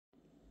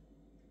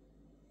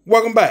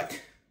Welcome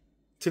back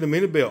to the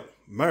Mini Belt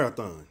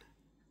Marathon.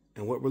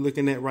 And what we're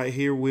looking at right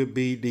here will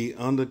be the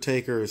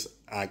Undertaker's,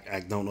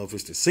 I don't know if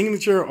it's the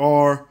signature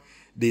or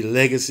the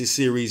Legacy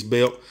Series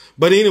belt.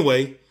 But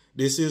anyway,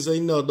 this is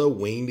another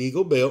Winged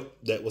Eagle belt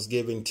that was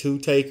given to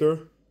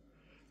Taker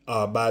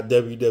by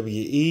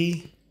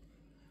WWE.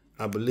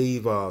 I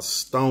believe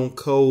Stone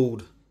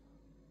Cold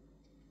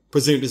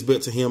presented this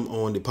belt to him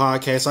on the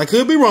podcast. I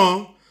could be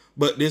wrong,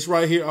 but this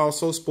right here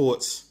also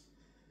sports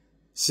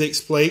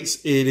 6 plates.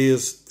 It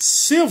is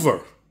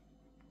silver.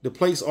 The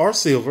plates are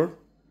silver.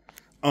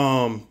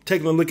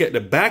 Taking a look at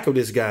the back of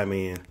this guy,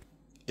 man.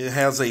 It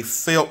has a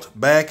felt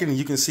backing.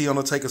 You can see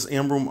Undertaker's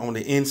emblem on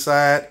the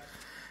inside.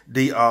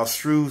 The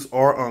screws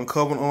are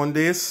uncovered on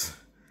this.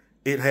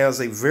 It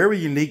has a very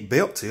unique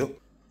belt tip,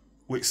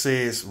 which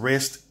says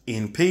 "Rest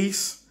in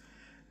Peace."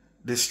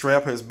 This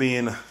strap has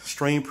been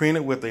screen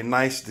printed with a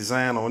nice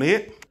design on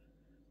it.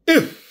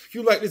 If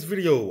you like this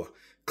video,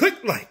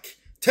 click like,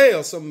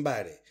 tell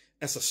somebody,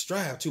 and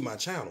subscribe to my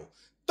channel.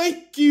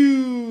 Thank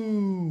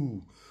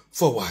you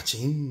for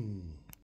watching.